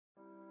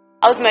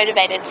I was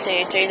motivated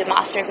to do the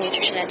Master of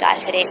Nutrition and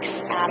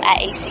Dietetics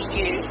at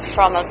ECU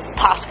from a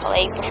past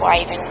colleague before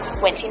I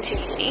even went into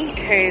uni,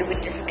 who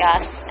would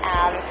discuss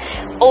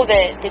all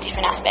the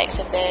different aspects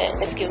of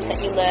the skills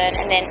that you learn,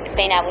 and then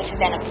being able to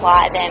then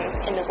apply them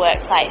in the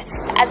workplace.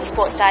 As a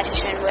sports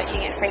dietitian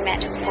working at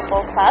Fremantle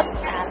Football Club,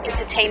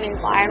 it's a team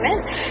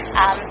environment.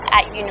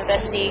 At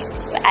university,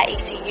 at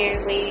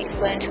ECU, we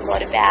learned a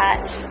lot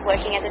about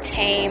working as a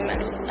team,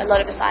 a lot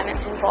of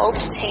assignments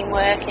involved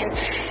teamwork, and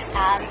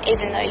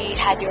even though you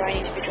had your own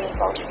individual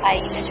role to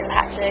play, you still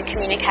had to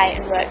communicate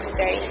and work with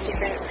various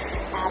different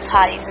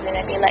parties, whether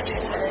they be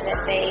lecturers, whether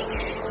they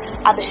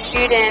be other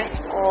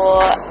students, or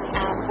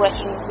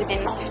working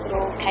within the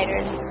hospital,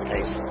 caterers,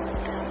 those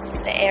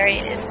sort of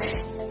areas.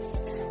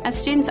 Our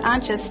students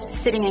aren't just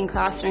sitting in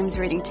classrooms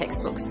reading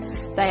textbooks.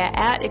 They are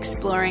out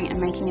exploring and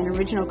making an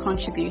original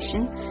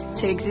contribution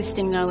to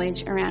existing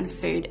knowledge around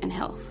food and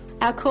health.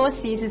 Our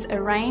course uses a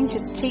range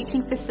of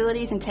teaching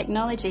facilities and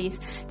technologies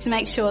to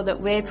make sure that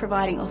we're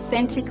providing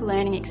authentic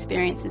learning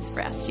experiences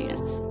for our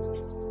students.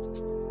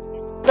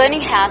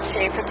 Learning how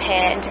to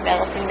prepare and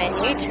develop a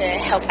menu to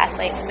help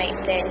athletes meet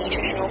their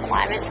nutritional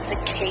requirements is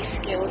a key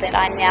skill that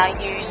I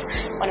now use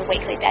on a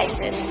weekly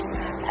basis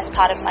as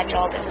part of my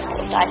job as a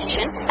sports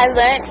dietitian. I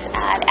learnt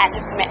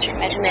anthropometric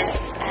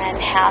measurements and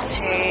how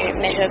to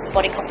measure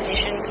body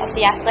composition of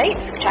the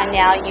athletes, which I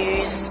now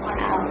use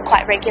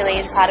quite regularly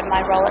as part of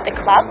my role at the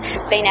club.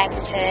 Being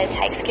able to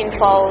take skin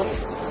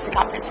folds,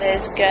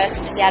 circumferences,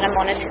 girths to be able to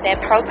monitor their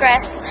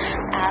progress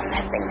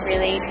has been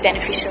really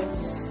beneficial.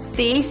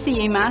 The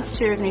ECU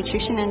Master of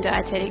Nutrition and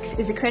Dietetics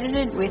is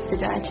accredited with the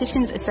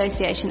Dietitians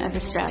Association of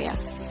Australia.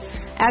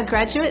 Our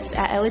graduates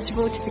are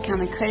eligible to become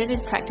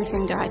accredited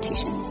practicing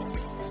dietitians.